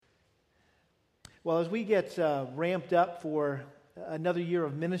Well, as we get ramped up for another year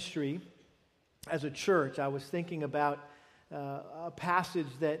of ministry as a church, I was thinking about a passage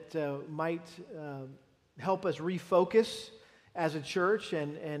that might help us refocus as a church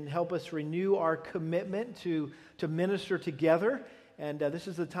and help us renew our commitment to minister together. And this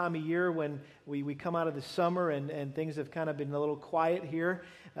is the time of year when we come out of the summer and things have kind of been a little quiet here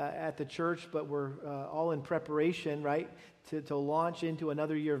at the church, but we're all in preparation, right, to launch into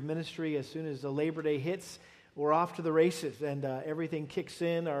another year of ministry. As soon as the Labor Day hits, we're off to the races, and everything kicks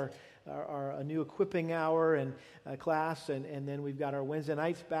in, a new equipping hour and class, and then we've got our Wednesday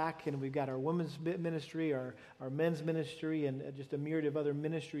nights back, and we've got our women's ministry, our men's ministry, and just a myriad of other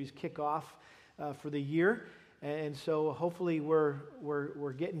ministries kick off for the year. And so hopefully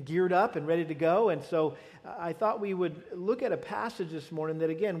we're getting geared up and ready to go. And so I thought we would look at a passage this morning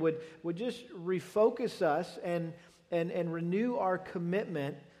that, again, would just refocus us and renew our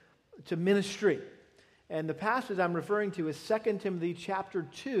commitment to ministry. And the passage I'm referring to is 2 Timothy chapter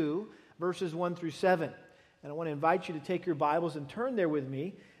 2, verses 1 through 7. And I want to invite you to take your Bibles and turn there with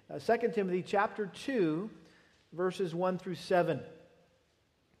me. 2 Timothy chapter 2, verses 1 through 7.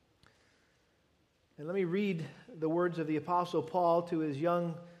 And let me read the words of the Apostle Paul to his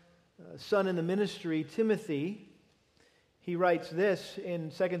young son in the ministry, Timothy. He writes this in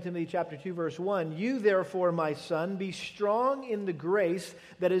 2 Timothy chapter 2, verse 1. You, therefore, my son, be strong in the grace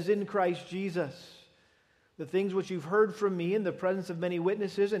that is in Christ Jesus. The things which you've heard from me in the presence of many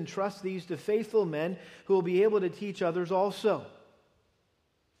witnesses, entrust these to faithful men who will be able to teach others also.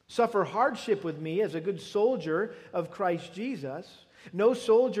 Suffer hardship with me as a good soldier of Christ Jesus. No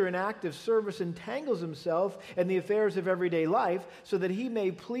soldier in active service entangles himself in the affairs of everyday life, so that he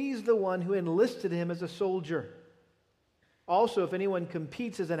may please the one who enlisted him as a soldier. Also, if anyone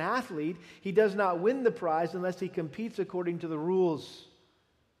competes as an athlete, he does not win the prize unless he competes according to the rules.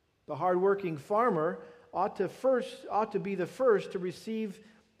 The hardworking farmer ought to be the first to receive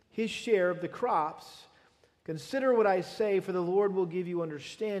his share of the crops. Consider what I say, for the Lord will give you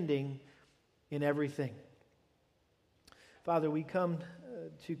understanding in everything. Father, we come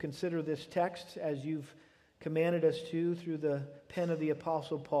to consider this text as you've commanded us to through the pen of the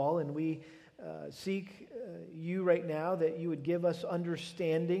Apostle Paul, and we seek you right now that you would give us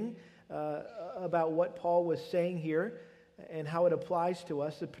understanding about what Paul was saying here and how it applies to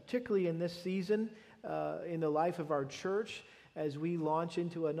us, particularly in this season in the life of our church as we launch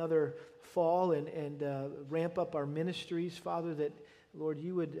into another fall and ramp up our ministries. Father, that, Lord,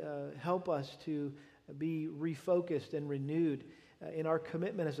 you would help us to be refocused and renewed in our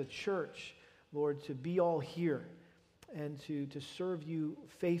commitment as a church, Lord, to be all here and to serve you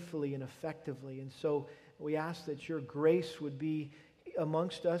faithfully and effectively. And so we ask that your grace would be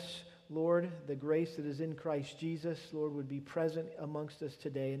amongst us, Lord. The grace that is in Christ Jesus, Lord, would be present amongst us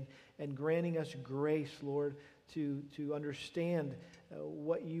today and granting us grace, Lord, to understand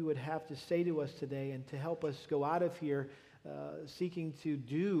what you would have to say to us today and to help us go out of here seeking to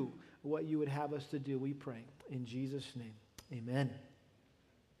do what you would have us to do, we pray. In Jesus' name, amen.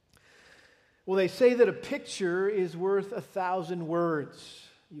 Well, they say that a picture is worth 1,000 words.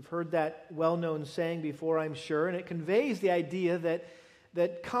 You've heard that well-known saying before, I'm sure, and it conveys the idea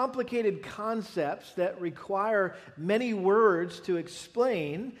that complicated concepts that require many words to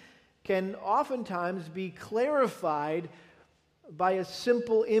explain can oftentimes be clarified by a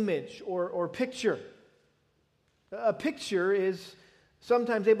simple image or picture. A picture is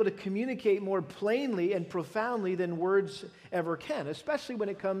sometimes able to communicate more plainly and profoundly than words ever can, especially when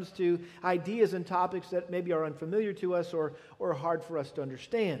it comes to ideas and topics that maybe are unfamiliar to us or hard for us to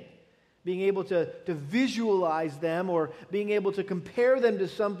understand. Being able to visualize them or being able to compare them to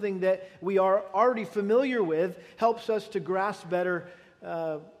something that we are already familiar with helps us to grasp better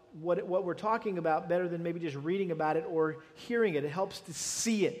what we're talking about better than maybe just reading about it or hearing it. It helps to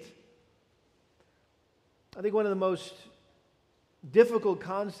see it. I think one of the most difficult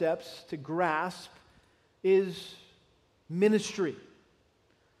concepts to grasp is ministry.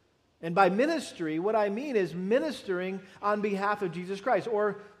 And by ministry, what I mean is ministering on behalf of Jesus Christ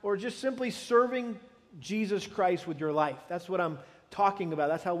or just simply serving Jesus Christ with your life. That's what I'm talking about.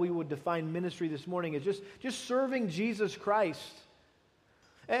 That's how we would define ministry this morning, is just serving Jesus Christ.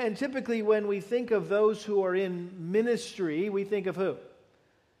 And typically when we think of those who are in ministry, we think of who?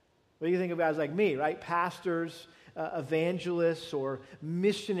 Well, you think of guys like me, right? Pastors, evangelists, or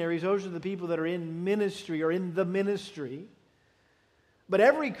missionaries. Those are the people that are in ministry or in the ministry. But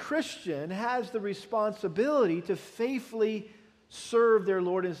every Christian has the responsibility to faithfully serve their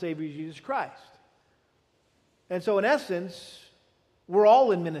Lord and Savior Jesus Christ. And so in essence, we're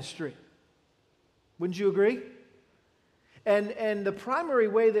all in ministry. Wouldn't you agree? And the primary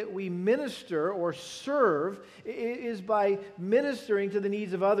way that we minister or serve is by ministering to the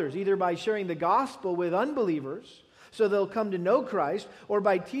needs of others, either by sharing the gospel with unbelievers so they'll come to know Christ, or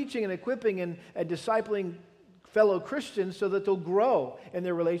by teaching and equipping and discipling fellow Christians so that they'll grow in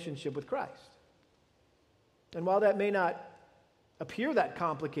their relationship with Christ. And while that may not appear that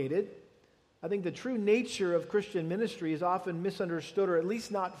complicated, I think the true nature of Christian ministry is often misunderstood, or at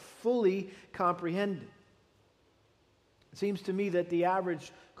least not fully comprehended. It seems to me that the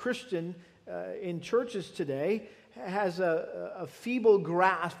average Christian in churches today has a feeble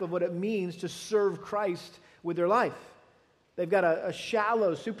grasp of what it means to serve Christ with their life. They've got a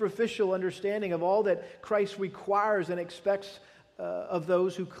shallow, superficial understanding of all that Christ requires and expects of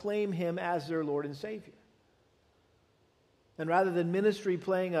those who claim Him as their Lord and Savior. And rather than ministry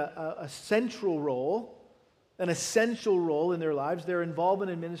playing a central role, an essential role in their lives, their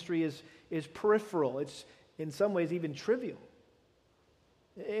involvement in ministry is peripheral. It's in some ways even trivial.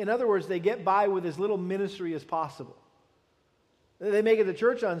 In other words, they get by with as little ministry as possible. They make it to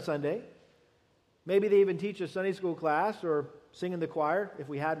church on Sunday. Maybe they even teach a Sunday school class or sing in the choir, if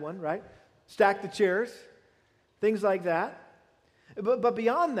we had one, right? Stack the chairs, things like that. But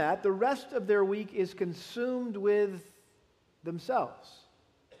beyond that, the rest of their week is consumed with themselves,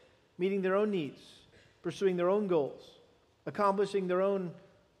 meeting their own needs, pursuing their own goals, accomplishing their own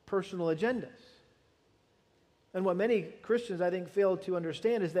personal agendas. And what many Christians, I think, fail to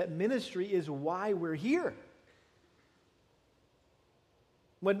understand is that ministry is why we're here.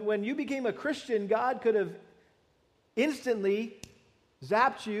 When you became a Christian, God could have instantly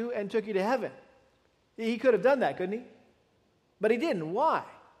zapped you and took you to heaven. He could have done that, couldn't He? But He didn't. Why?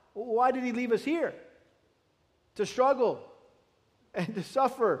 Why did He leave us here? To struggle and to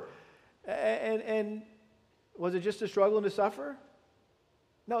suffer. And was it just to struggle and to suffer?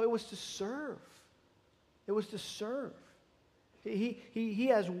 No, it was to serve. It was to serve. He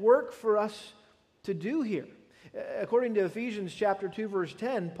has work for us to do here. According to Ephesians chapter 2, verse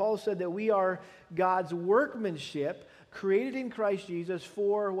 10, Paul said that we are God's workmanship, created in Christ Jesus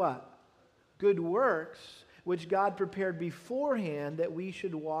for what? Good works, which God prepared beforehand that we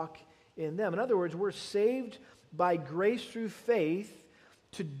should walk in them. In other words, we're saved by grace through faith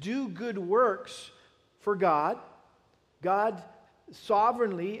to do good works for God. God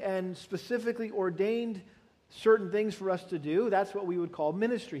sovereignly and specifically ordained certain things for us to do. That's what we would call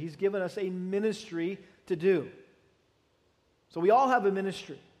ministry. He's given us a ministry to do. So we all have a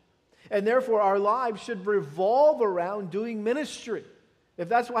ministry. And therefore our lives should revolve around doing ministry. If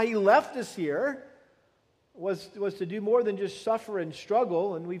that's why He left us here, was to do more than just suffer and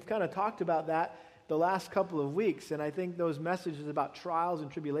struggle, and we've kind of talked about that the last couple of weeks, and I think those messages about trials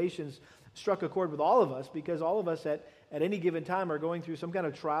and tribulations struck a chord with all of us, because all of us at any given time are going through some kind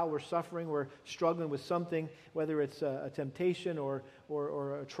of trial. We're suffering, we're struggling with something, whether it's a temptation or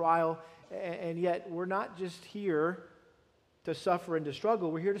a trial, and yet we're not just here to suffer and to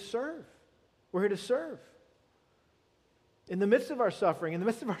struggle. We're here to serve. We're here to serve. In the midst of our suffering, in the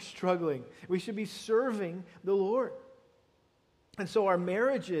midst of our struggling, we should be serving the Lord. And so our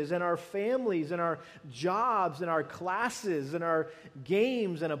marriages and our families and our jobs and our classes and our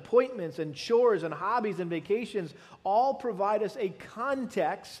games and appointments and chores and hobbies and vacations all provide us a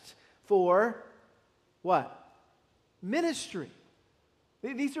context for what? Ministry.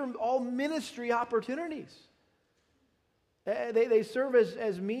 These are all ministry opportunities. They serve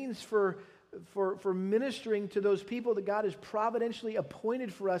as means for ministering to those people that God has providentially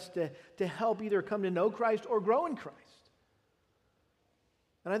appointed for us to help either come to know Christ or grow in Christ.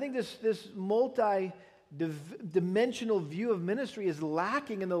 And I think this multi-dimensional view of ministry is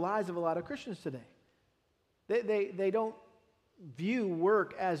lacking in the lives of a lot of Christians today. They don't view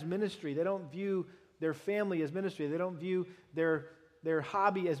work as ministry. They don't view their family as ministry. They don't view their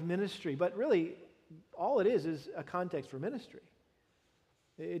hobby as ministry. But really, all it is a context for ministry.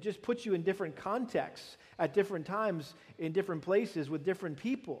 It just puts you in different contexts at different times, in different places, with different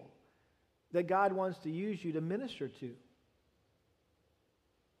people that God wants to use you to minister to.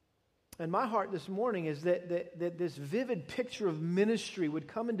 And my heart this morning is that this vivid picture of ministry would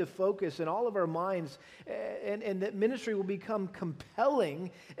come into focus in all of our minds, and that ministry will become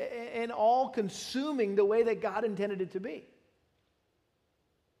compelling and all-consuming the way that God intended it to be.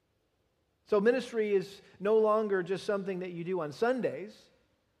 So ministry is no longer just something that you do on Sundays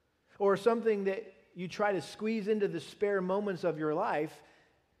or something that you try to squeeze into the spare moments of your life.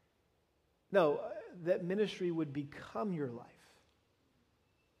 No, that ministry would become your life.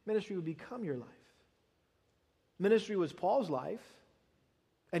 Ministry would become your life. Ministry was Paul's life,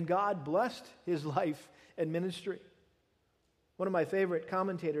 and God blessed his life and ministry. One of my favorite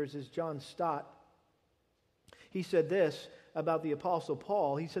commentators is John Stott. he said this about the Apostle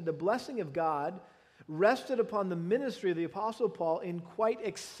Paul. He said, the blessing of God rested upon the ministry of the Apostle Paul in quite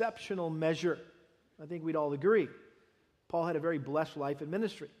exceptional measure. I think we'd all agree. Paul had a very blessed life in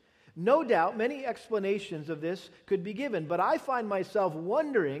ministry. No doubt many explanations of this could be given, but I find myself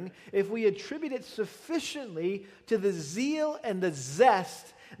wondering if we attribute it sufficiently to the zeal and the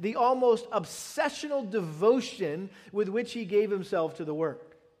zest, the almost obsessional devotion with which he gave himself to the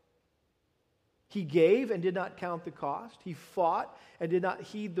work. He gave and did not count the cost. He fought and did not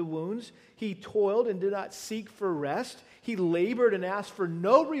heed the wounds. He toiled and did not seek for rest. He labored and asked for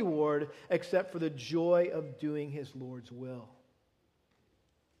no reward except for the joy of doing his Lord's will.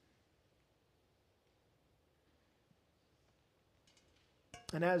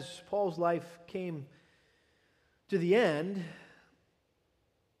 And as Paul's life came to the end,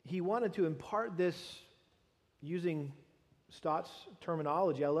 he wanted to impart this using Stott's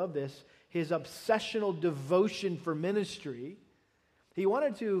terminology. I love this. His obsessional devotion for ministry. He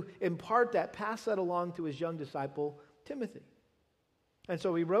wanted to impart that, pass that along to his young disciple, Timothy. And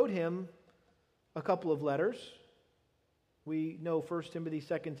so he wrote him a couple of letters. We know 1 Timothy,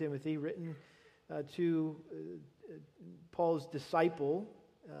 2 Timothy, written to Paul's disciple,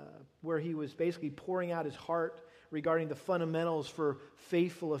 where he was basically pouring out his heart regarding the fundamentals for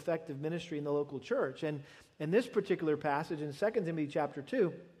faithful, effective ministry in the local church. And in this particular passage in 2 Timothy chapter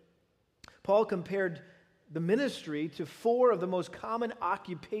 2, Paul compared the ministry to four of the most common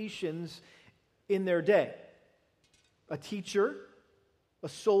occupations in their day: a teacher, a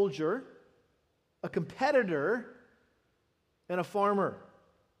soldier, a competitor, and a farmer.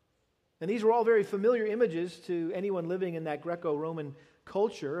 And these were all very familiar images to anyone living in that Greco-Roman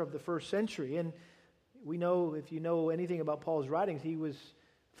culture of the first century. And we know, if you know anything about Paul's writings, he was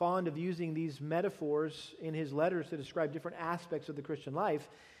fond of using these metaphors in his letters to describe different aspects of the Christian life.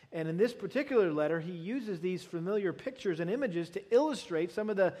 And in this particular letter, he uses these familiar pictures and images to illustrate some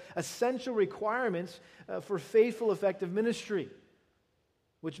of the essential requirements for faithful, effective ministry,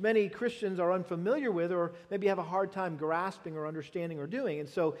 which many Christians are unfamiliar with or maybe have a hard time grasping or understanding or doing. And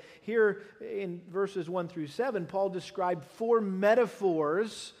so here in verses 1 through 7, Paul described four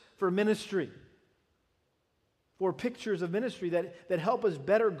metaphors for ministry, four pictures of ministry that help us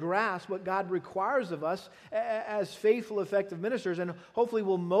better grasp what God requires of us as faithful, effective ministers, and hopefully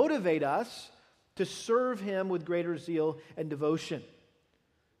will motivate us to serve Him with greater zeal and devotion.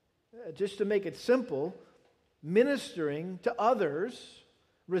 Just to make it simple, ministering to others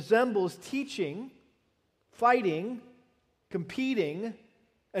resembles teaching, fighting, competing,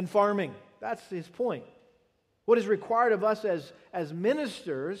 and farming. That's his point. What is required of us as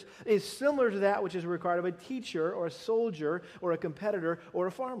ministers is similar to that which is required of a teacher or a soldier or a competitor or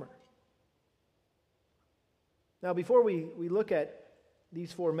a farmer. Now, before we look at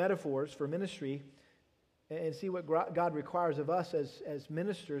these four metaphors for ministry and see what God requires of us as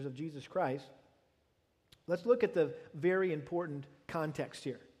ministers of Jesus Christ, let's look at the very important context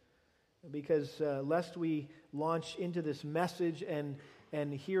here. Because lest we launch into this message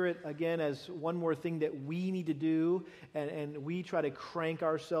and hear it again as one more thing that we need to do, and we try to crank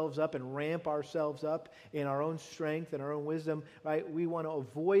ourselves up and ramp ourselves up in our own strength and our own wisdom, right? We want to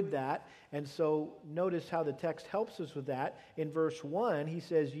avoid that. And so notice how the text helps us with that. In verse 1, he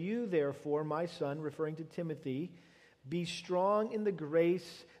says, "You therefore, my son," referring to Timothy, "be strong in the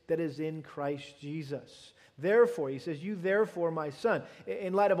grace that is in Christ Jesus." Therefore, he says, "You therefore, my son."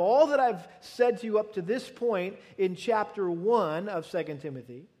 In light of all that I've said to you up to this point in chapter 1 of 2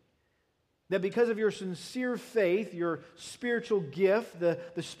 Timothy, that because of your sincere faith, your spiritual gift, the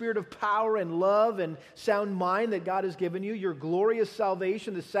spirit of power and love and sound mind that God has given you, your glorious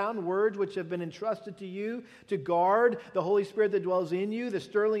salvation, the sound words which have been entrusted to you to guard, the Holy Spirit that dwells in you, the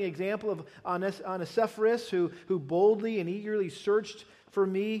sterling example of Onesiphorus, who boldly and eagerly searched for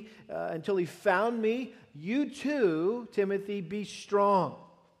me until he found me, you too, Timothy, be strong.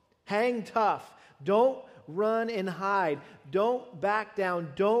 Hang tough. Don't run and hide. Don't back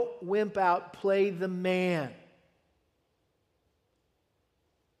down. Don't wimp out. Play the man.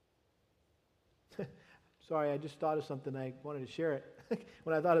 Sorry, I just thought of something. I wanted to share it.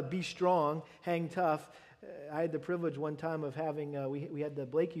 When I thought of be strong, hang tough, I had the privilege one time of having, we had the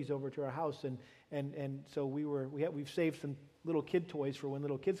Blakeys over to our house, and so we've saved some little kid toys for when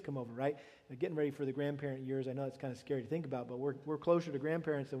little kids come over, right? Getting ready for the grandparent years. I know it's kind of scary to think about, but we're closer to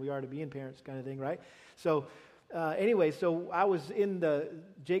grandparents than we are to being parents, kind of thing, right? So anyway, so I was in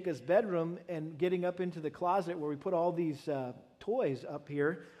Jacob's bedroom and getting up into the closet where we put all these toys up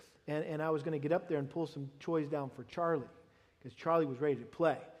here, and I was going to get up there and pull some toys down for Charlie because Charlie was ready to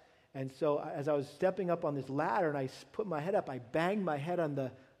play. And so as I was stepping up on this ladder and I put my head up, I banged my head on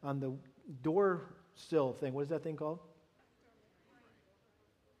the door sill thing. What is that thing called?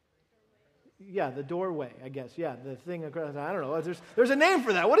 Yeah, the doorway, I guess. Yeah, the thing across. I don't know. There's a name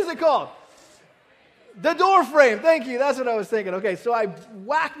for that. What is it called? The door frame. Thank you. That's what I was thinking. Okay, so I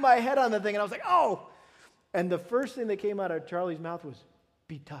whacked my head on the thing, and I was like, oh! And the first thing that came out of Charlie's mouth was,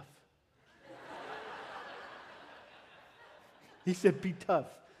 be tough. He said, be tough.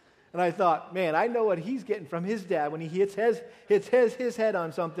 And I thought, man, I know what he's getting from his dad when he hits his head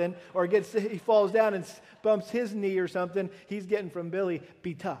on something, or he falls down and bumps his knee or something. He's getting from Billy,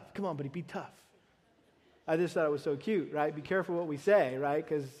 be tough. Come on, buddy, be tough. I just thought it was so cute, right? Be careful what we say, right?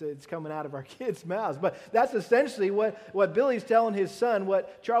 Because it's coming out of our kids' mouths. But that's essentially what Billy's telling his son,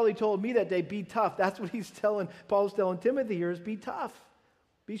 what Charlie told me that day, be tough. That's what Paul's telling Timothy here is be tough.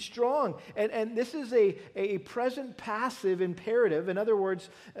 Be strong. And this is a present passive imperative. In other words,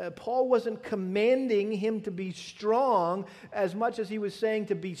 Paul wasn't commanding him to be strong as much as he was saying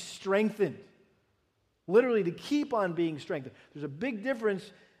to be strengthened. Literally, to keep on being strengthened. There's a big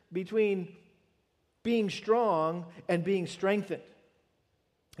difference between being strong and being strengthened.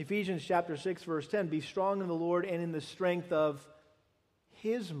 Ephesians chapter 6, verse 10, be strong in the Lord and in the strength of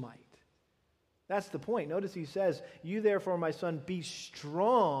His might. That's the point. Notice he says, you therefore, my son, be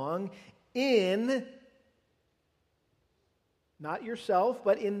strong in, not yourself,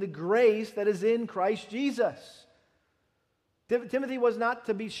 but in the grace that is in Christ Jesus. Timothy was not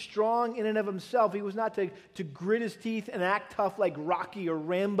to be strong in and of himself. He was not to grit his teeth and act tough like Rocky or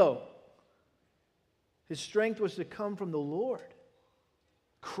Rambo. His strength was to come from the Lord.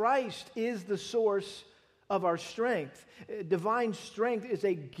 Christ is the source of our strength. Divine strength is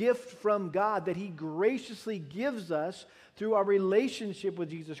a gift from God that He graciously gives us through our relationship with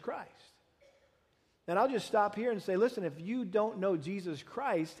Jesus Christ. And I'll just stop here and say, listen, if you don't know Jesus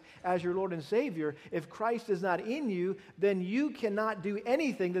Christ as your Lord and Savior, if Christ is not in you, then you cannot do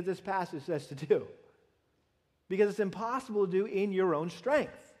anything that this passage says to do. Because it's impossible to do in your own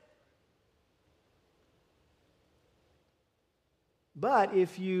strength. But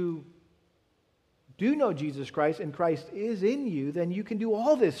if you do know Jesus Christ and Christ is in you, then you can do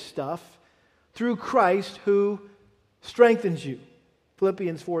all this stuff through Christ who strengthens you.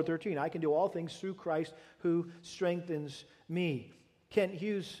 Philippians 4:13, I can do all things through Christ who strengthens me. Kent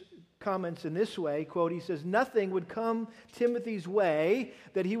Hughes comments in this way, quote, he says, nothing would come Timothy's way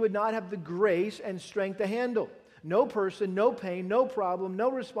that he would not have the grace and strength to handle. No person, no pain, no problem, no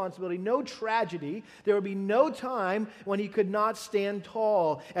responsibility, no tragedy. There would be no time when he could not stand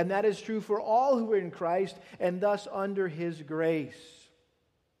tall. And that is true for all who are in Christ and thus under His grace.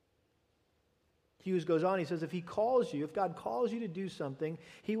 Hughes goes on, he says, if God calls you to do something,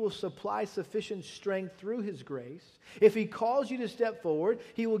 He will supply sufficient strength through His grace. If He calls you to step forward,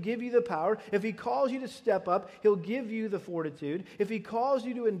 He will give you the power. If He calls you to step up, He'll give you the fortitude. If He calls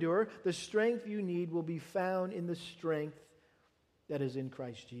you to endure, the strength you need will be found in the strength that is in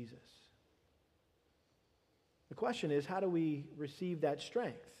Christ Jesus. The question is, how do we receive that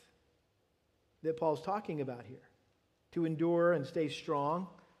strength that Paul's talking about here? To endure and stay strong,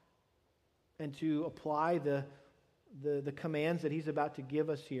 and to apply the commands that he's about to give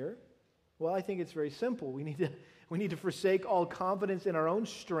us here? Well, I think it's very simple. We need to forsake all confidence in our own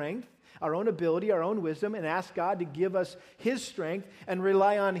strength, our own ability, our own wisdom, and ask God to give us His strength and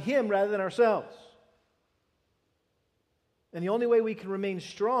rely on Him rather than ourselves. And the only way we can remain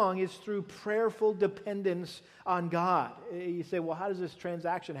strong is through prayerful dependence on God. You say, well, how does this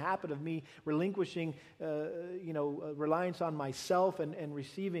transaction happen of me relinquishing, reliance on myself and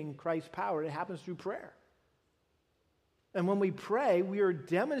receiving Christ's power? It happens through prayer. And when we pray, we are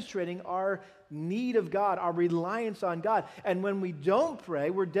demonstrating our need of God, our reliance on God. And when we don't pray,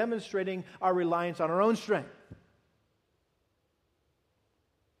 we're demonstrating our reliance on our own strength.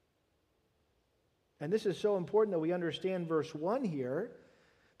 And this is so important that we understand verse 1 here,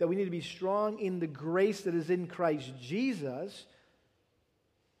 that we need to be strong in the grace that is in Christ Jesus,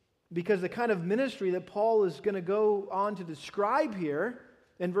 because the kind of ministry that Paul is going to go on to describe here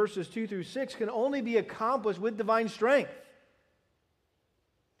in verses 2 through 6 can only be accomplished with divine strength.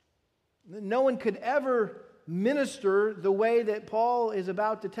 No one could ever minister the way that Paul is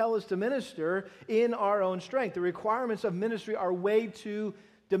about to tell us to minister in our own strength. The requirements of ministry are way too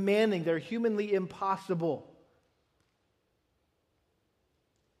demanding. They're humanly impossible.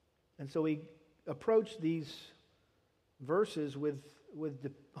 And so we approach these verses with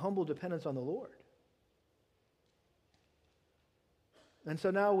humble dependence on the Lord. And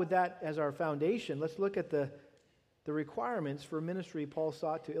so now with that as our foundation, let's look at the requirements for ministry Paul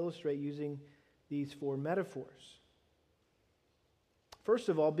sought to illustrate using these four metaphors. First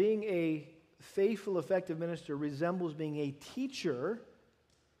of all, being a faithful, effective minister resembles being a teacher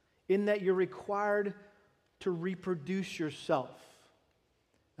in that you're required to reproduce yourself.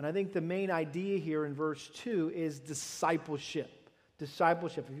 And I think the main idea here in verse 2 is discipleship.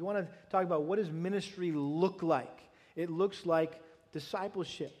 Discipleship. If you want to talk about what does ministry look like, it looks like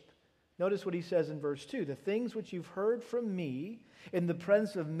discipleship. Notice what he says in verse 2. The things which you've heard from me in the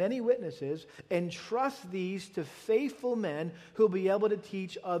presence of many witnesses, entrust these to faithful men who will be able to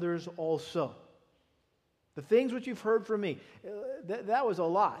teach others also. The things which you've heard from me. That was a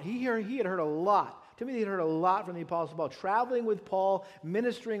lot. He had heard a lot. Timothy had heard a lot from the Apostle Paul. Traveling with Paul,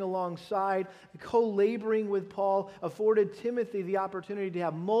 ministering alongside, co-laboring with Paul, afforded Timothy the opportunity to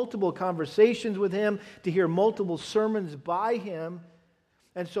have multiple conversations with him, to hear multiple sermons by him.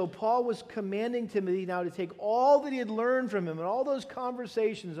 And so Paul was commanding Timothy now to take all that he had learned from him and all those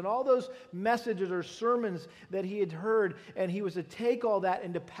conversations and all those messages or sermons that he had heard, and he was to take all that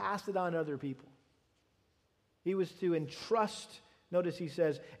and to pass it on to other people. He was to entrust, notice he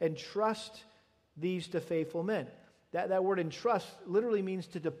says, entrust these to faithful men. That word entrust literally means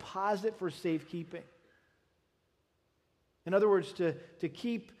to deposit for safekeeping. In other words, to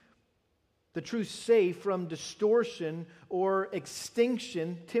keep the truth safe from distortion or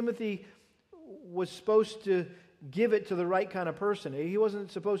extinction. Timothy was supposed to give it to the right kind of person. He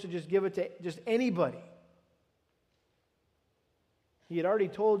wasn't supposed to just give it to just anybody. He had already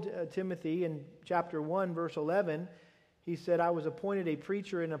told Timothy in chapter 1, verse 11, he said, I was appointed a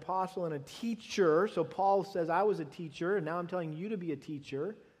preacher, an apostle, and a teacher. So Paul says, I was a teacher, and now I'm telling you to be a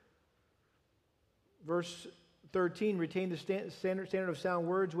teacher. Verse 13, retain the standard of sound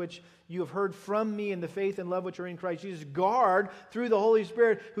words which you have heard from me in the faith and love which are in Christ Jesus. Guard through the Holy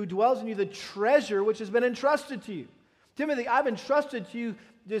Spirit who dwells in you the treasure which has been entrusted to you. Timothy, I've entrusted to you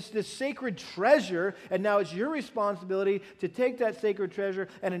this sacred treasure, and now it's your responsibility to take that sacred treasure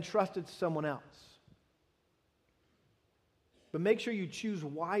and entrust it to someone else. But make sure you choose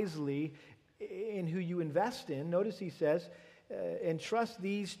wisely in who you invest in. Notice he says, entrust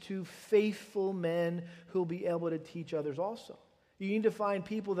these to faithful men who will be able to teach others also. You need to find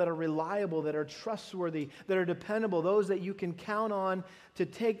people that are reliable, that are trustworthy, that are dependable, those that you can count on to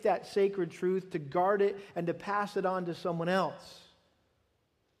take that sacred truth, to guard it, and to pass it on to someone else.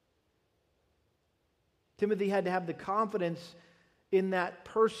 Timothy had to have the confidence in that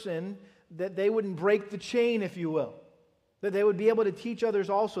person that they wouldn't break the chain, if you will. That they would be able to teach others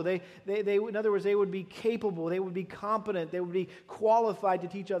also. They, in other words, they would be capable, they would be competent, they would be qualified to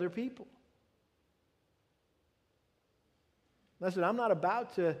teach other people. Listen, I'm not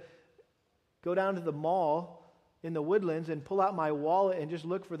about to go down to the mall in the Woodlands and pull out my wallet and just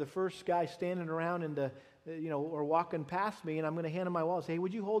look for the first guy standing around in the, or walking past me, and I'm going to hand him my wallet and say, hey,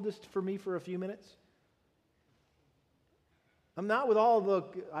 would you hold this for me for a few minutes? I'm not with all the,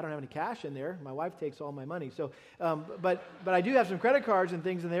 I don't have any cash in there. My wife takes all my money. So, but I do have some credit cards and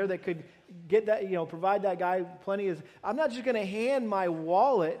things in there that could get that, provide that guy plenty of, I'm not just going to hand my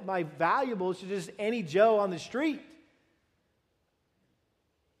wallet, my valuables to just any Joe on the street.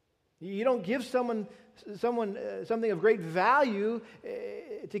 You don't give someone something of great value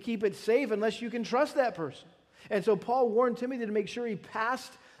to keep it safe unless you can trust that person. And so Paul warned Timothy to make sure he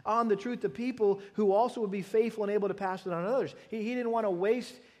passed on the truth to people who also would be faithful and able to pass it on to others. He didn't want to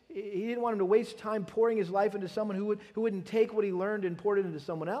waste. He didn't want him to waste time pouring his life into someone who wouldn't take what he learned and pour it into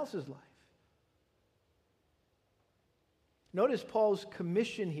someone else's life. Notice Paul's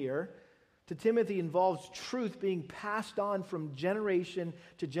commission here to Timothy involves truth being passed on from generation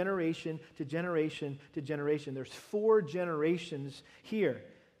to generation to generation to generation. There's 4 generations here.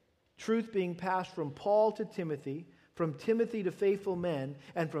 Truth being passed from Paul to Timothy, from Timothy to faithful men,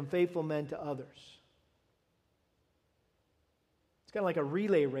 and from faithful men to others. It's kind of like a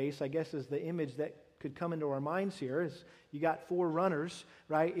relay race, I guess, is the image that could come into our minds here. Is you got 4 runners,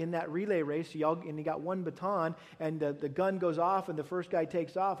 right, in that relay race, and you got one baton, and the gun goes off, and the first guy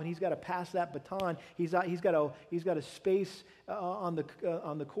takes off, and he's got to pass that baton. He's got a space on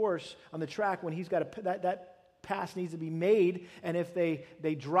the course, on the track, when he's got that pass needs to be made, and if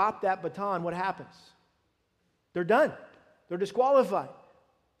they drop that baton, what happens? They're done. They're disqualified.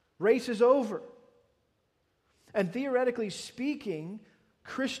 Race is over. And theoretically speaking,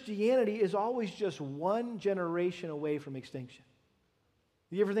 Christianity is always just one generation away from extinction.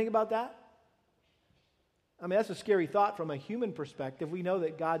 You ever think about that? I mean, that's a scary thought from a human perspective. We know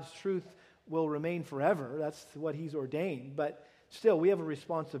that God's truth will remain forever. That's what He's ordained. But still, we have a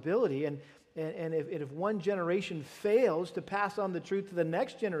responsibility. And if one generation fails to pass on the truth to the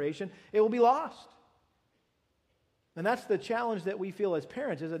next generation, it will be lost. And that's the challenge that we feel as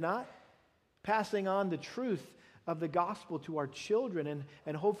parents, is it not? Passing on the truth of the gospel to our children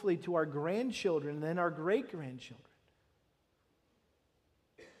and hopefully to our grandchildren and then our great-grandchildren.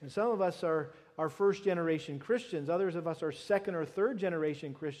 And some of us are first-generation Christians. Others of us are second- or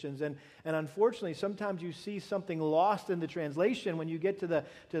third-generation Christians. And unfortunately, sometimes you see something lost in the translation when you get to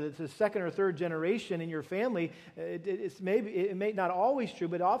the second or third generation in your family. It may not always true,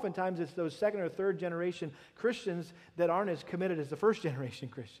 but oftentimes it's those second or third-generation Christians that aren't as committed as the first-generation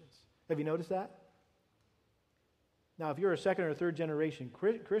Christians. Have you noticed that? Now, if you're a second or third-generation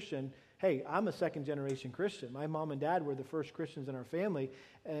Christian, hey, I'm a second-generation Christian. My mom and dad were the first Christians in our family,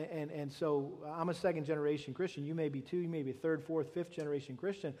 and so I'm a second-generation Christian. You may be two, you may be third, fourth, fifth-generation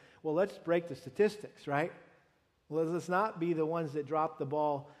Christian. Well, let's break the statistics, right? Let's not be the ones that drop the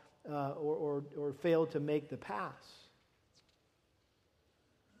ball or fail to make the pass.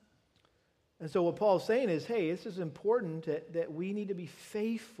 And so what Paul's saying is, hey, this is important that we need to be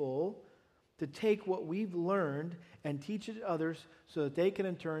faithful to take what we've learned and teach it to others so that they can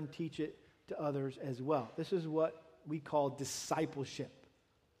in turn teach it to others as well. This is what we call discipleship.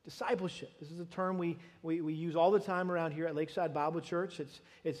 Discipleship. This is a term we use all the time around here at Lakeside Bible Church.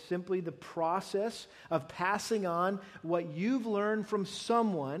 It's simply the process of passing on what you've learned from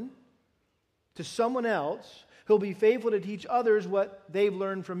someone to someone else who'll be faithful to teach others what they've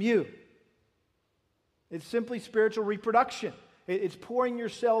learned from you. It's simply spiritual reproduction. It's pouring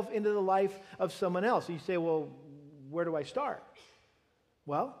yourself into the life of someone else. You say, well, where do I start?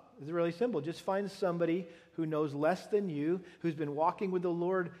 Well, it's really simple. Just find somebody who knows less than you, who's been walking with the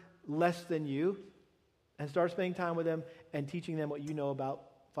Lord less than you, and start spending time with them and teaching them what you know about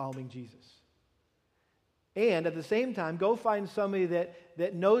following Jesus. And at the same time, go find somebody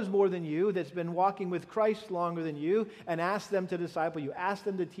that knows more than you, that's been walking with Christ longer than you, and ask them to disciple you. Ask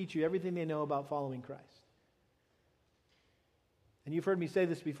them to teach you everything they know about following Christ. And you've heard me say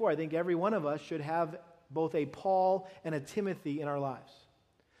this before. I think every one of us should have both a Paul and a Timothy in our lives.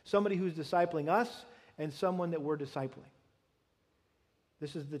 Somebody who's discipling us and someone that we're discipling.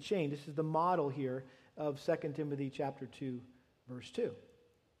 This is the chain. This is the model here of 2 Timothy chapter 2, verse 2.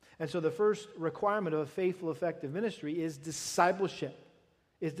 And so the first requirement of a faithful, effective ministry is discipleship.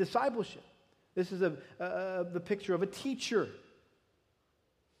 This is the picture of a teacher.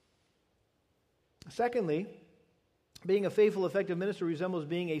 Secondly, being a faithful, effective minister resembles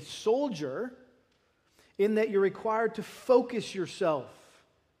being a soldier in that you're required to focus yourself.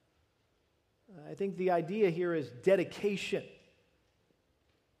 I think the idea here is dedication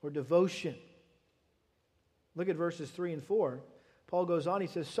or devotion. Look at verses 3 and 4. Paul goes on, he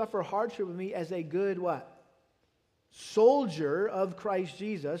says, suffer hardship with me as a good what? Soldier of Christ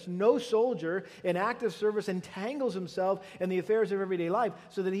Jesus. No soldier in active service entangles himself in the affairs of everyday life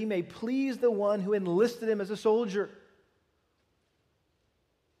so that he may please the one who enlisted him as a soldier.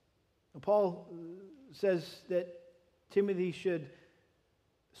 Paul says that Timothy should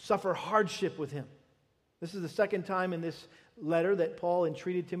suffer hardship with him. This is the second time in this letter that Paul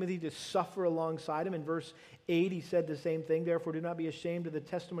entreated Timothy to suffer alongside him. In verse 8, he said the same thing. Therefore, do not be ashamed of the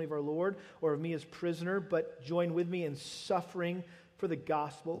testimony of our Lord or of me as prisoner, but join with me in suffering for the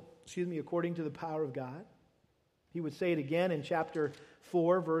gospel, according to the power of God. He would say it again in chapter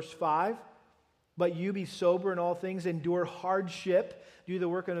 4, verse 5. But you be sober in all things, endure hardship, do the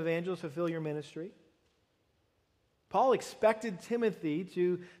work of an evangelist, fulfill your ministry. Paul expected Timothy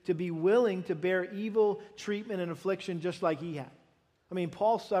to be willing to bear evil treatment and affliction just like he had. I mean,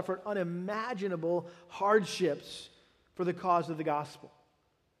 Paul suffered unimaginable hardships for the cause of the gospel.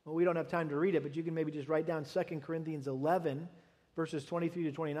 Well, we don't have time to read it, but you can maybe just write down 2 Corinthians 11, verses 23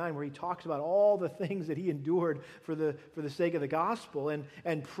 to 29, where he talks about all the things that he endured for the sake of the gospel.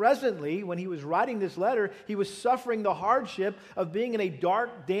 And presently, when he was writing this letter, he was suffering the hardship of being in a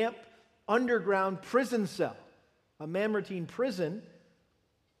dark, damp, underground prison cell, a Mamertine prison,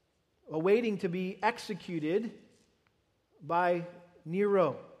 awaiting to be executed by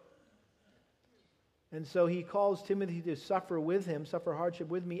Nero. And so he calls Timothy to suffer with him, suffer hardship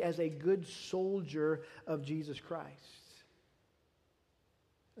with me as a good soldier of Jesus Christ.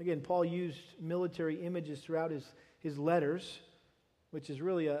 Again, Paul used military images throughout his letters, which is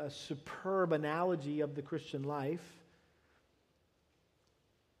really a superb analogy of the Christian life.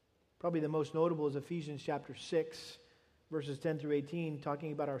 Probably the most notable is Ephesians chapter 6, verses 10 through 18,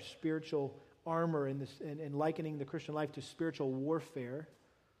 talking about our spiritual armor and likening the Christian life to spiritual warfare.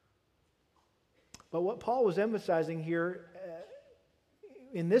 But what Paul was emphasizing here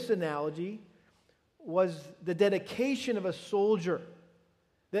in this analogy was the dedication of a soldier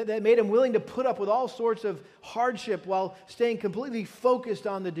that made him willing to put up with all sorts of hardship while staying completely focused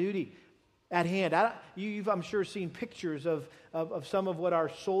on the duty at hand. You've, I'm sure, seen pictures of some of what our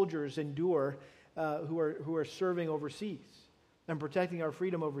soldiers endure who are serving overseas and protecting our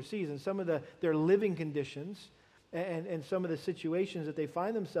freedom overseas, and some of their living conditions and some of the situations that they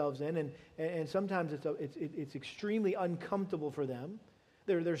find themselves in, and sometimes it's extremely uncomfortable for them.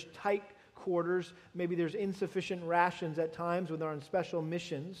 There's tight quarters, maybe there's insufficient rations at times when they're on special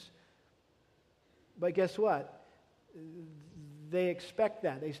missions. But guess what? They expect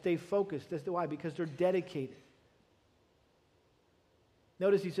that. They stay focused. That's why, because they're dedicated.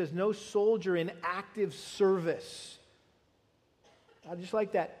 Notice he says, no soldier in active service. I just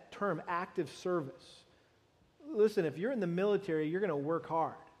like that term, active service. Listen, if you're in the military, you're going to work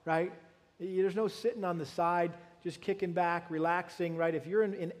hard, right? There's no sitting on the side, just kicking back, relaxing, right? If you're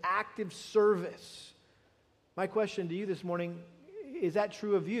in active service, my question to you this morning, is that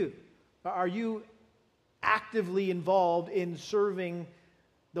true of you? Are you actively involved in serving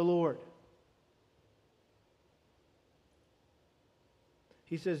the Lord?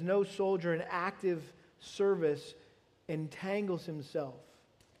 He says, no soldier in active service entangles himself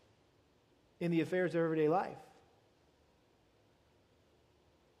in the affairs of everyday life.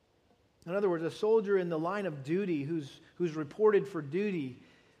 In other words, a soldier in the line of duty who's reported for duty,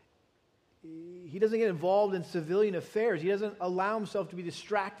 he doesn't get involved in civilian affairs. He doesn't allow himself to be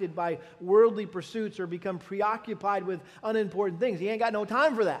distracted by worldly pursuits or become preoccupied with unimportant things. He ain't got no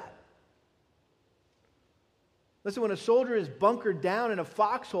time for that. Listen, when a soldier is bunkered down in a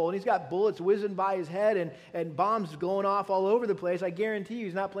foxhole and he's got bullets whizzing by his head and bombs going off all over the place, I guarantee you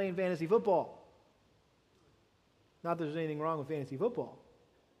he's not playing fantasy football. Not that there's anything wrong with fantasy football.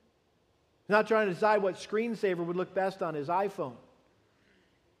 He's not trying to decide what screensaver would look best on his iPhone.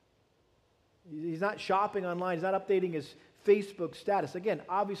 He's not shopping online. He's not updating his Facebook status. Again,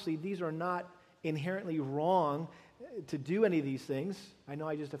 obviously, these are not inherently wrong to do any of these things. I know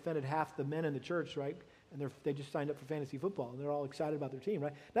I just offended half the men in the church, right? And they just signed up for fantasy football, and they're all excited about their team,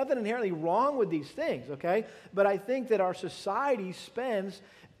 right? Nothing inherently wrong with these things, okay? But I think that our society spends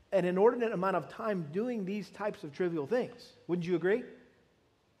an inordinate amount of time doing these types of trivial things. Wouldn't you agree?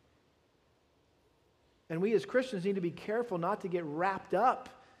 And we as Christians need to be careful not to get wrapped up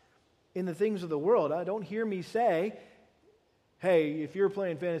in the things of the world. Don't hear me say, hey, if you're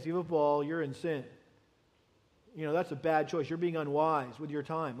playing fantasy football, you're in sin. You know, that's a bad choice. You're being unwise with your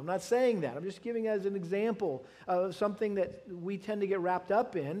time. I'm not saying that. I'm just giving as an example of something that we tend to get wrapped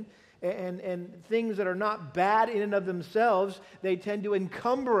up in, and things that are not bad in and of themselves, they tend to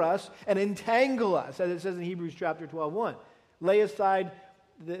encumber us and entangle us, as it says in Hebrews chapter 12:1. Lay aside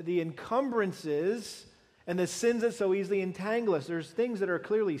the encumbrances and the sins that so easily entangle us. There's things that are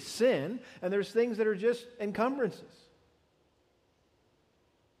clearly sin, and there's things that are just encumbrances.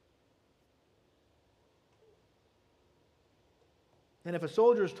 And if a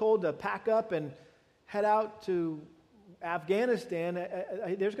soldier is told to pack up and head out to Afghanistan,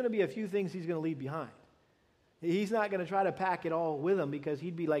 there's going to be a few things he's going to leave behind. He's not going to try to pack it all with him, because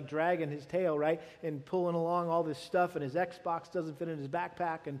he'd be like dragging his tail, right, and pulling along all this stuff, and his Xbox doesn't fit in his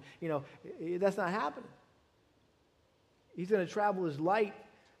backpack, and, you know, that's not happening. He's going to travel as light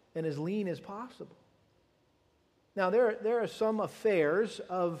and as lean as possible. Now, there are some affairs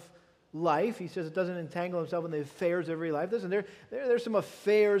of life. He says it doesn't entangle himself in the affairs of everyday life. Listen, there's some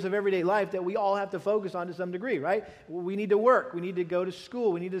affairs of everyday life that we all have to focus on to some degree, right? We need to work. We need to go to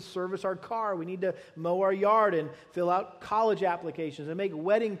school. We need to service our car. We need to mow our yard and fill out college applications and make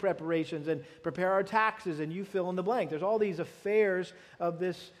wedding preparations and prepare our taxes, and you fill in the blank. There's all these affairs of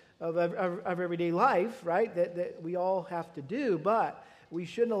everyday life, right, that we all have to do, but we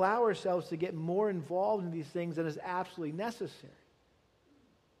shouldn't allow ourselves to get more involved in these things than is absolutely necessary.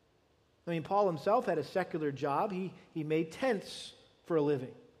 I mean, Paul himself had a secular job. He made tents for a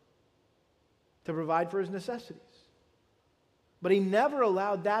living to provide for his necessities. But he never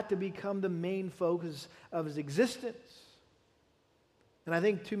allowed that to become the main focus of his existence. And I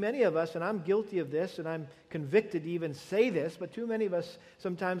think too many of us, and I'm guilty of this, and I'm convicted to even say this, but too many of us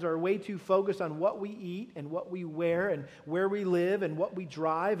sometimes are way too focused on what we eat and what we wear and where we live and what we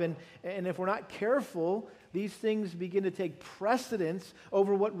drive. And if we're not careful, these things begin to take precedence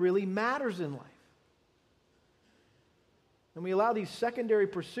over what really matters in life. And we allow these secondary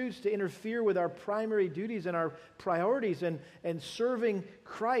pursuits to interfere with our primary duties and our priorities, and serving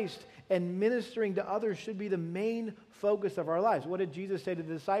Christ and ministering to others should be the main focus of our lives. What did Jesus say to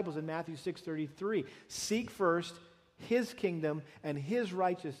the disciples in Matthew 6:33? Seek first His kingdom and His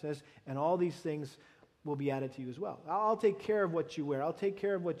righteousness, and all these things will be added to you as well. I'll take care of what you wear. I'll take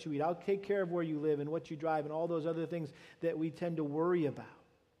care of what you eat. I'll take care of where you live and what you drive and all those other things that we tend to worry about.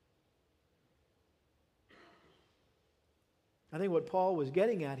 I think what Paul was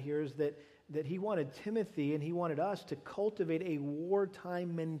getting at here is that he wanted Timothy and he wanted us to cultivate a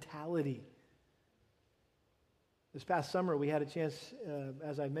wartime mentality. This past summer, we had a chance,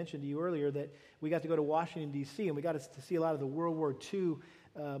 as I mentioned to you earlier, that we got to go to Washington, D.C., and we got to see a lot of the World War II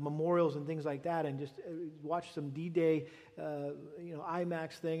memorials and things like that, and just watch some D-Day,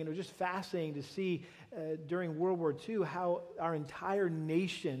 IMAX thing, and it was just fascinating to see during World War II how our entire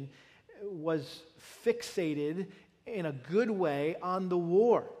nation was fixated in a good way on the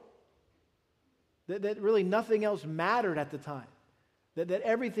war. That really nothing else mattered at the time. That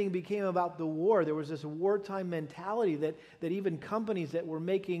everything became about the war. There was this wartime mentality that even companies that were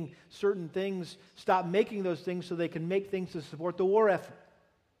making certain things stopped making those things so they can make things to support the war effort.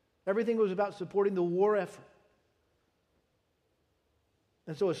 Everything was about supporting the war effort.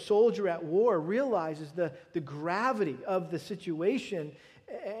 And so a soldier at war realizes the gravity of the situation,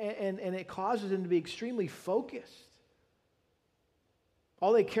 and it causes him to be extremely focused.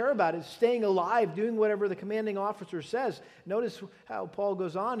 All they care about is staying alive, doing whatever the commanding officer says. Notice how Paul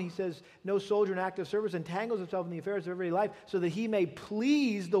goes on. He says, no soldier in active service entangles himself in the affairs of everyday life so that he may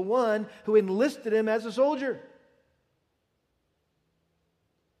please the one who enlisted him as a soldier.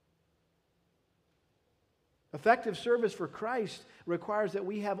 Effective service for Christ requires that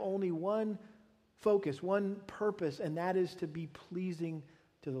we have only one focus, one purpose, and that is to be pleasing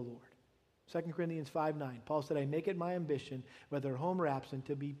to the Lord. 2 Corinthians 5:9, Paul said, I make it my ambition, whether home or absent,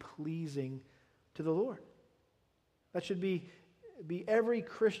 to be pleasing to the Lord. That should be every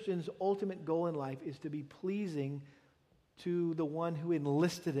Christian's ultimate goal in life, is to be pleasing to the one who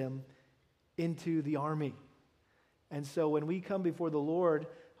enlisted him into the army. And so when we come before the Lord,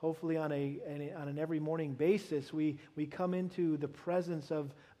 hopefully on an every morning basis, we come into the presence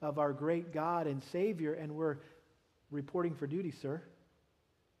of our great God and Savior, and we're reporting for duty, sir.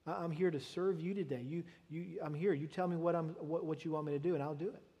 I'm here to serve you today. I'm here. You tell me what you want me to do, and I'll do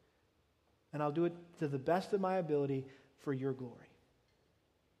it. And I'll do it to the best of my ability for your glory.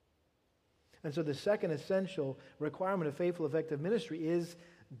 And so the second essential requirement of faithful, effective ministry is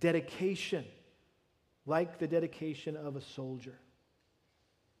dedication, like the dedication of a soldier.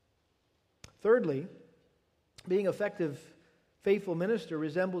 Thirdly, being effective, faithful minister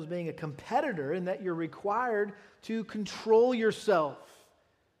resembles being a competitor in that you're required to control yourself.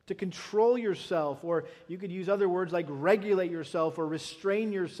 To control yourself, or you could use other words like regulate yourself or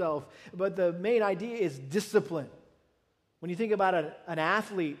restrain yourself. But the main idea is discipline. When you think about an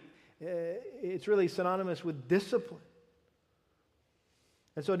athlete, it's really synonymous with discipline.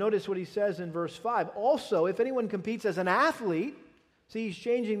 And so notice what he says in verse 5. Also, if anyone competes as an athlete, see, he's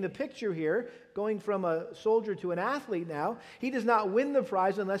changing the picture here, going from a soldier to an athlete now. He does not win the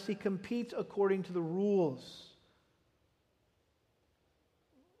prize unless he competes according to the rules.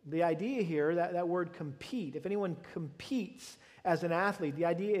 The idea here, that word compete, if anyone competes as an athlete, the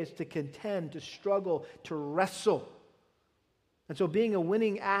idea is to contend, to struggle, to wrestle. And so being a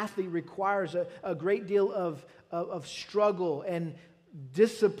winning athlete requires a great deal of struggle and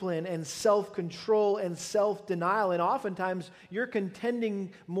discipline and self-control and self-denial. And oftentimes you're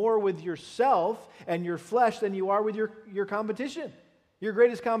contending more with yourself and your flesh than you are with your competition. Your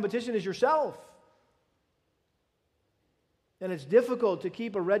greatest competition is yourself. And it's difficult to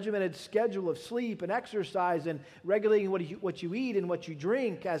keep a regimented schedule of sleep and exercise and regulating what you eat and what you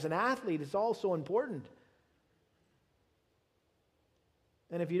drink as an athlete. It's all so important.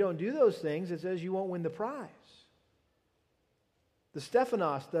 And if you don't do those things, it says you won't win the prize. The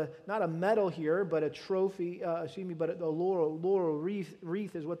Stephanos, not a medal here, but a trophy, but a laurel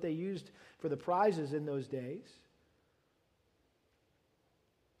wreath is what they used for the prizes in those days.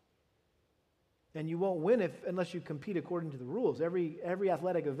 And you won't win unless you compete according to the rules. Every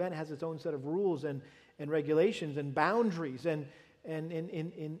athletic event has its own set of rules and regulations and boundaries. And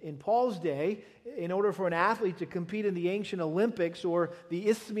in Paul's day, in order for an athlete to compete in the ancient Olympics or the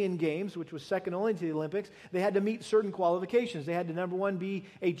Isthmian Games, which was second only to the Olympics, they had to meet certain qualifications. They had to, number one, be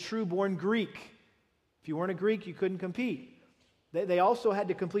a true-born Greek. If you weren't a Greek, you couldn't compete. They also had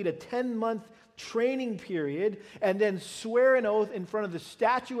to complete a 10-month training period and then swear an oath in front of the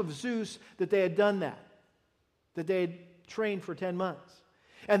statue of Zeus that they had done that they had trained for 10 months.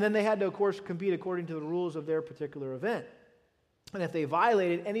 And then they had to, of course, compete according to the rules of their particular event. And if they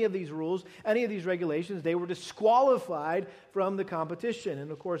violated any of these rules, any of these regulations, they were disqualified from the competition. And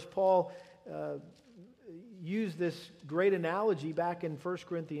of course, Paul used this great analogy back in 1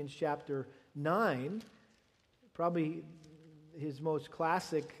 Corinthians chapter 9, probably his most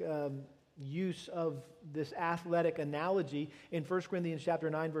classic use of this athletic analogy in 1 Corinthians chapter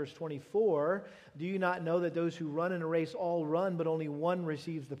 9, verse 24. Do you not know that those who run in a race all run, but only one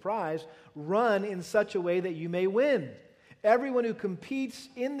receives the prize? Run in such a way that you may win. Everyone who competes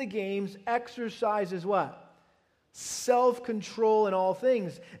in the games exercises what? self-control in all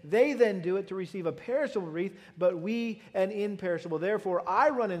things. They then do it to receive a perishable wreath, but we an imperishable. Therefore, I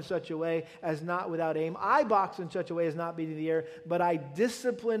run in such a way as not without aim. I box in such a way as not beating the air, but I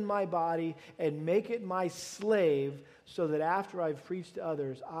discipline my body and make it my slave, so that after I've preached to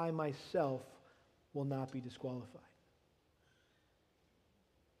others, I myself will not be disqualified.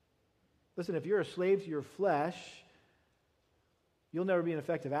 Listen, if you're a slave to your flesh, you'll never be an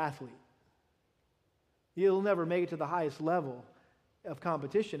effective athlete. You'll never make it to the highest level of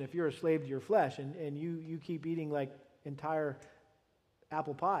competition if you're a slave to your flesh and you keep eating like entire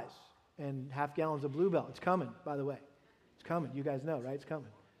apple pies and half gallons of Blue Bell. It's coming, by the way. It's coming. You guys know, right? It's coming.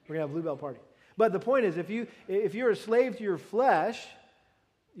 We're going to have a Blue Bell party. But the point is, if you're a slave to your flesh,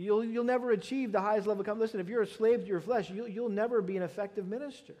 you'll never achieve the highest level of competition. Listen, if you're a slave to your flesh, you'll never be an effective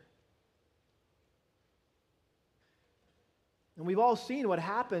minister. And we've all seen what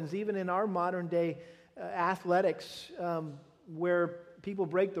happens even in our modern day athletics, where people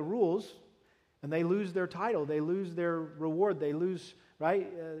break the rules and they lose their title, they lose their reward, they lose, right?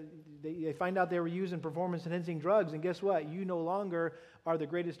 They find out they were using performance-enhancing drugs, and guess what? You no longer are the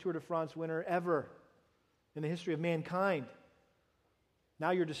greatest Tour de France winner ever in the history of mankind.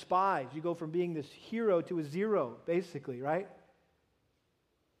 Now you're despised. You go from being this hero to a zero, basically, right?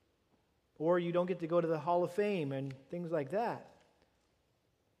 Or you don't get to go to the Hall of Fame and things like that.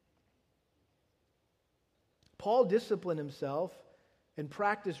 Paul disciplined himself and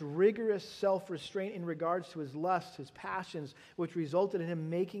practiced rigorous self-restraint in regards to his lusts, his passions, which resulted in him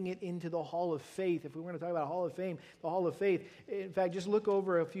making it into the Hall of Faith. If we were going to talk about Hall of Fame, the Hall of Faith. In fact, just look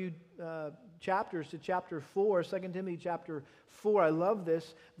over a few chapters to chapter 4, 2 Timothy chapter 4. I love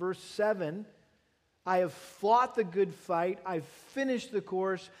this. Verse 7. I have fought the good fight. I've finished the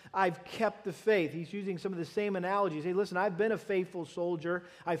course. I've kept the faith. He's using some of the same analogies. Hey, listen, I've been a faithful soldier.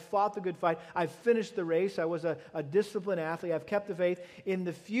 I've fought the good fight. I've finished the race. I was a disciplined athlete. I've kept the faith. In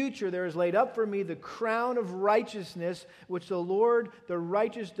the future, there is laid up for me the crown of righteousness, which the Lord, the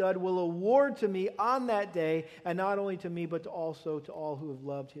righteous judge, will award to me on that day, and not only to me, but also to all who have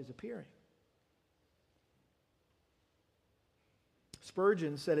loved his appearing.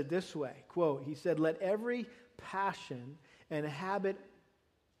 Spurgeon said it this way, quote, he said, let every passion and habit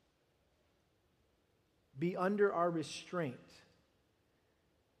be under our restraint.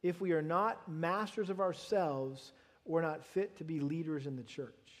 If we are not masters of ourselves, we're not fit to be leaders in the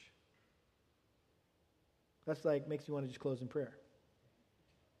church. That's like, makes me want to just close in prayer.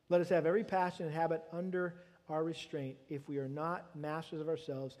 Let us have every passion and habit under our restraint. If we are not masters of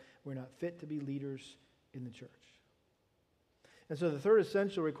ourselves, we're not fit to be leaders in the church. And so the third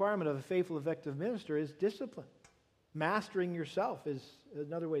essential requirement of a faithful, effective minister is discipline. Mastering yourself is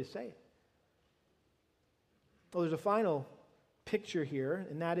another way to say it. Well, there's a final picture here,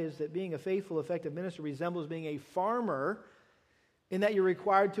 and that is that being a faithful, effective minister resembles being a farmer in that you're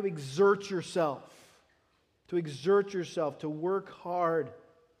required to exert yourself, to work hard.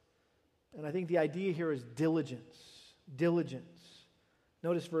 And I think the idea here is diligence.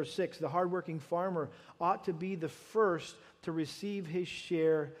 Notice verse 6, the hardworking farmer ought to be the first to receive his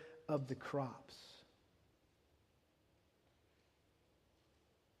share of the crops.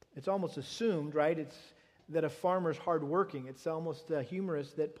 It's almost assumed, right? It's that a farmer's hardworking. It's almost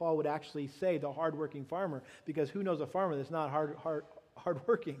humorous that Paul would actually say the hardworking farmer, because who knows a farmer that's not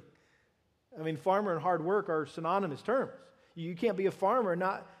hardworking? I mean, farmer and hard work are synonymous terms. You can't be a farmer and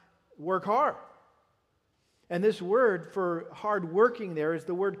not work hard. And this word for hardworking there is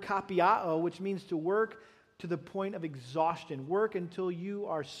the word kapiao, which means to work to the point of exhaustion. Work until you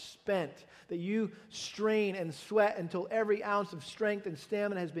are spent, that you strain and sweat until every ounce of strength and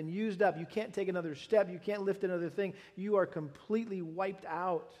stamina has been used up. You can't take another step. You can't lift another thing. You are completely wiped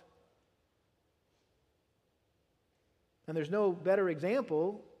out. And there's no better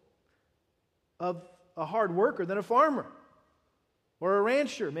example of a hard worker than a farmer or a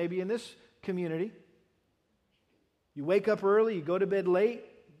rancher, maybe in this community. You wake up early, you go to bed late.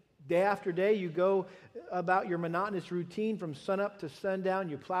 Day after day, you go about your monotonous routine from sunup to sundown.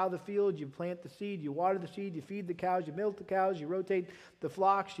 You plow the field, you plant the seed, you water the seed, you feed the cows, you milk the cows, you rotate the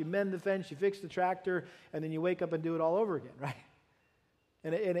flocks, you mend the fence, you fix the tractor, and then you wake up and do it all over again, right?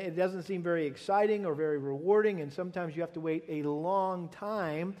 And it doesn't seem very exciting or very rewarding, and sometimes you have to wait a long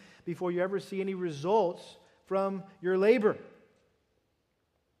time before you ever see any results from your labor.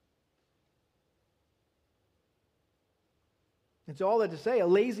 And so all that to say, a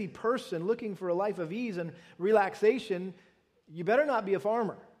lazy person looking for a life of ease and relaxation, you better not be a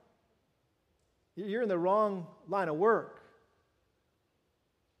farmer. You're in the wrong line of work.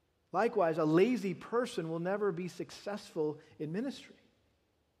 Likewise, a lazy person will never be successful in ministry.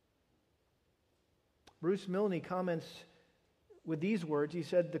 Bruce Milne comments with these words. He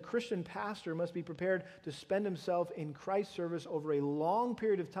said, the Christian pastor must be prepared to spend himself in Christ's service over a long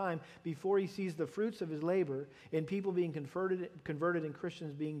period of time before he sees the fruits of his labor in people being converted and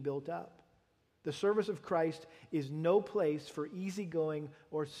Christians being built up. The service of Christ is no place for easygoing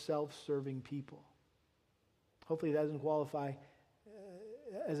or self-serving people. Hopefully that doesn't qualify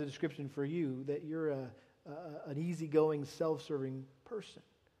as a description for you, that you're an easygoing, self-serving person.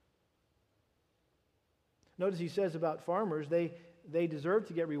 Notice he says about farmers, they deserve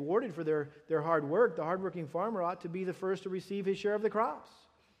to get rewarded for their hard work. The hardworking farmer ought to be the first to receive his share of the crops.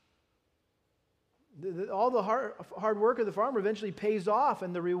 All the hard work of the farmer eventually pays off,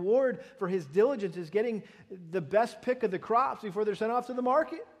 and the reward for his diligence is getting the best pick of the crops before they're sent off to the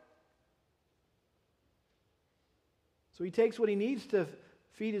market. So he takes what he needs to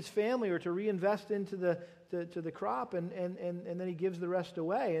feed his family or to reinvest into the crop, and then he gives the rest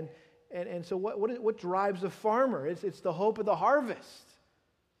away. And so what drives a farmer? It's the hope of the harvest.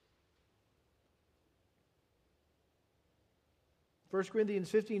 1 Corinthians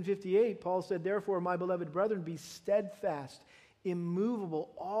 15:58, Paul said, therefore, my beloved brethren, be steadfast,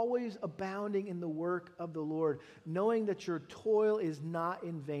 immovable, always abounding in the work of the Lord, knowing that your toil is not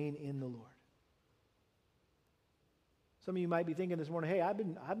in vain in the Lord. Some of you might be thinking this morning, hey, I've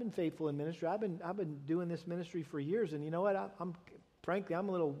been faithful in ministry. I've been doing this ministry for years, and you know what? Frankly, I'm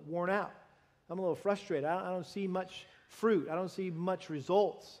a little worn out. I'm a little frustrated. I don't see much fruit. I don't see much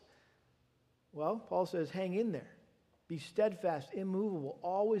results. Well, Paul says, hang in there. Be steadfast, immovable,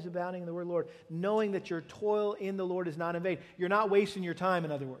 always abounding in the word of the Lord, knowing that your toil in the Lord is not in vain. You're not wasting your time,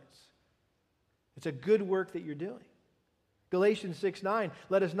 in other words. It's a good work that you're doing. Galatians 6:9,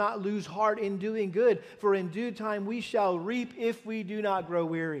 let us not lose heart in doing good, for in due time we shall reap if we do not grow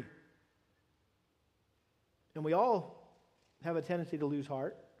weary. And we all have a tendency to lose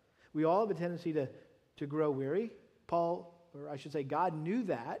heart. We all have a tendency to grow weary. Paul, or I should say God, knew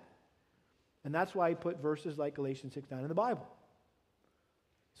that. And that's why he put verses like Galatians 6:9 in the Bible.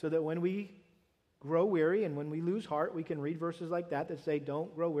 So that when we grow weary and when we lose heart, we can read verses like that say,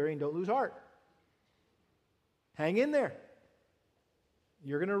 don't grow weary and don't lose heart. Hang in there.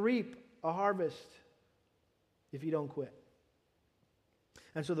 You're going to reap a harvest if you don't quit.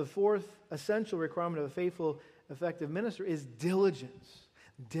 And so the fourth essential requirement of a faithful, effective minister is diligence.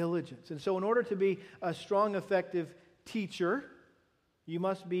 Diligence. And so in order to be a strong, effective teacher, you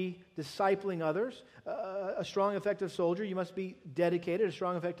must be discipling others. A strong, effective soldier, you must be dedicated. A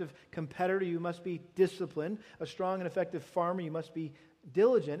strong, effective competitor, you must be disciplined. A strong and effective farmer, you must be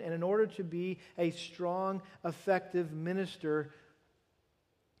diligent. And in order to be a strong, effective minister,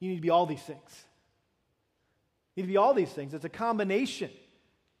 you need to be all these things. You need to be all these things. It's a combination.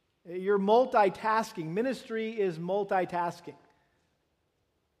 You're multitasking. Ministry is multitasking.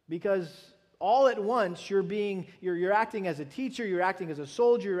 Because all at once you're acting as a teacher, you're acting as a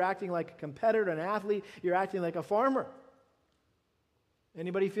soldier, you're acting like a competitor, an athlete, you're acting like a farmer.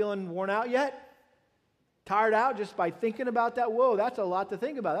 Anybody feeling worn out yet? Tired out just by thinking about that? Whoa, that's a lot to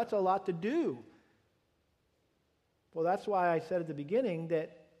think about. That's a lot to do. Well, that's why I said at the beginning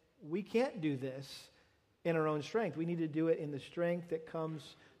that we can't do this in our own strength. We need to do it in the strength that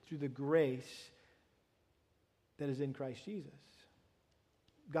comes through the grace that is in Christ Jesus.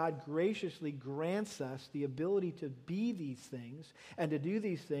 God graciously grants us the ability to be these things and to do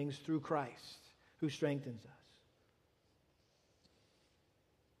these things through Christ, who strengthens us.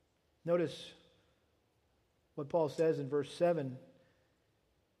 Notice what Paul says in verse 7.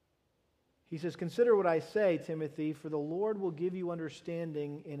 He says, consider what I say, Timothy, for the Lord will give you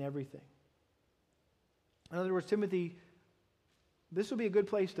understanding in everything. In other words, Timothy, this will be a good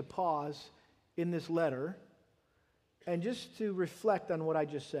place to pause in this letter and just to reflect on what I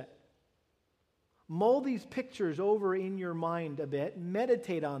just said. Mull these pictures over in your mind a bit,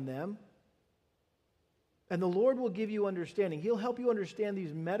 meditate on them, and the Lord will give you understanding. He'll help you understand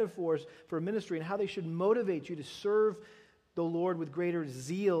these metaphors for ministry and how they should motivate you to serve the Lord with greater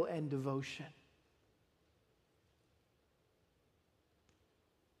zeal and devotion.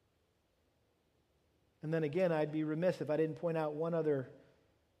 And then again, I'd be remiss if I didn't point out one other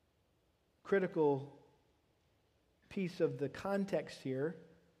critical piece of the context here.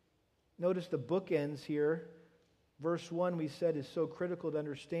 Notice the bookends here. Verse 1 we said is so critical to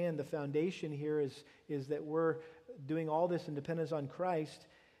understand. The foundation here is that we're doing all this in dependence on Christ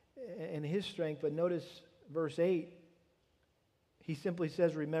and His strength. But notice verse 8, he simply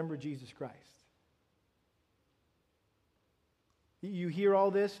says, remember Jesus Christ. You hear all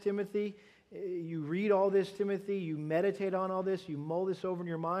this, Timothy? You read all this, Timothy, you meditate on all this, you mull this over in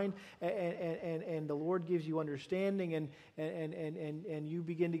your mind, and the Lord gives you understanding, and you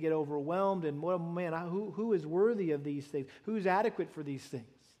begin to get overwhelmed, and well, man, who is worthy of these things? Who's adequate for these things?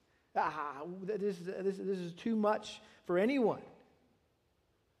 This is too much for anyone.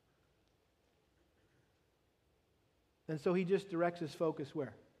 And so he just directs his focus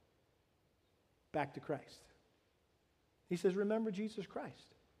where? Back to Christ. He says, remember Jesus Christ.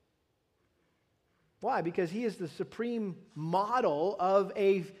 Why? Because he is the supreme model of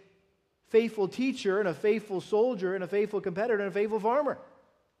a faithful teacher and a faithful soldier and a faithful competitor and a faithful farmer.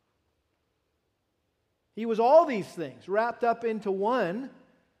 He was all these things wrapped up into one.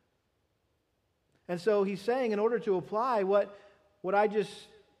 And so he's saying, in order to apply what I just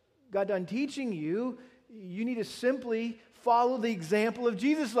got done teaching you, you need to simply follow the example of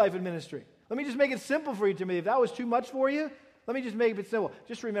Jesus' life and ministry. Let me just make it simple for you, Timothy. If that was too much for you, let me just make it simple.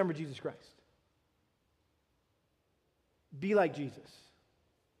 Just remember Jesus Christ. Be like Jesus.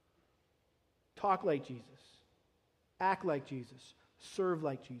 Talk like Jesus. Act like Jesus. Serve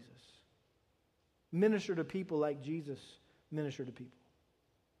like Jesus. Minister to people like Jesus ministered to people.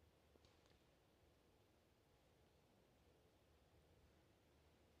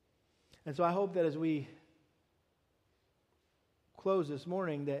 And so I hope that as we close this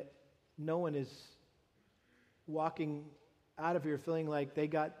morning, that no one is walking out of here feeling like they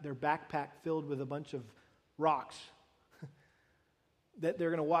got their backpack filled with a bunch of rocks. That they're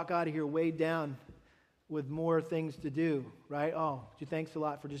going to walk out of here weighed down with more things to do, right? Oh, thanks a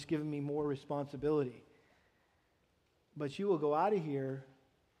lot for just giving me more responsibility. But you will go out of here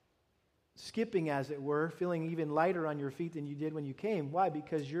skipping, as it were, feeling even lighter on your feet than you did when you came. Why?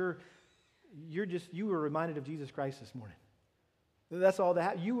 Because you were reminded of Jesus Christ this morning. That's all that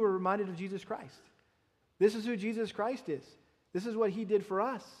happened. You were reminded of Jesus Christ. This is who Jesus Christ is. This is what he did for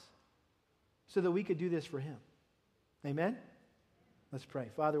us so that we could do this for him. Amen? Let's pray.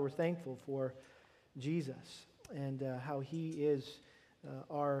 Father, we're thankful for Jesus and how he is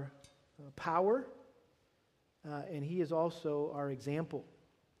our power, and he is also our example.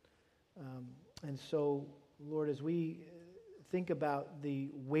 And so, Lord, as we think about the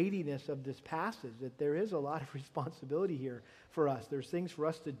weightiness of this passage, that there is a lot of responsibility here for us. There's things for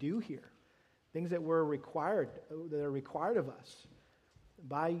us to do here, things that are required of us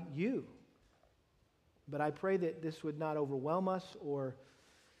by you. But I pray that this would not overwhelm us or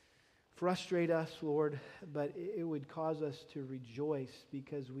frustrate us, Lord, but it would cause us to rejoice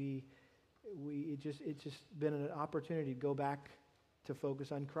because it's just been an opportunity to go back to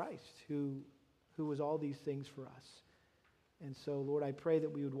focus on Christ, who was all these things for us. And so, Lord, I pray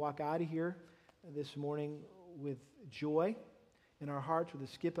that we would walk out of here this morning with joy in our hearts, with a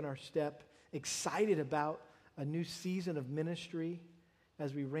skip in our step, excited about a new season of ministry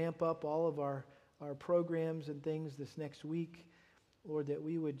as we ramp up all of our programs and things this next week. Lord, that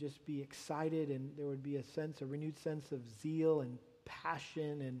we would just be excited and there would be a renewed sense of zeal and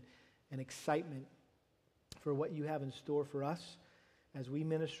passion and excitement for what you have in store for us as we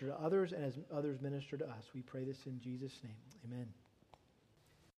minister to others and as others minister to us. We pray this in Jesus' name. Amen.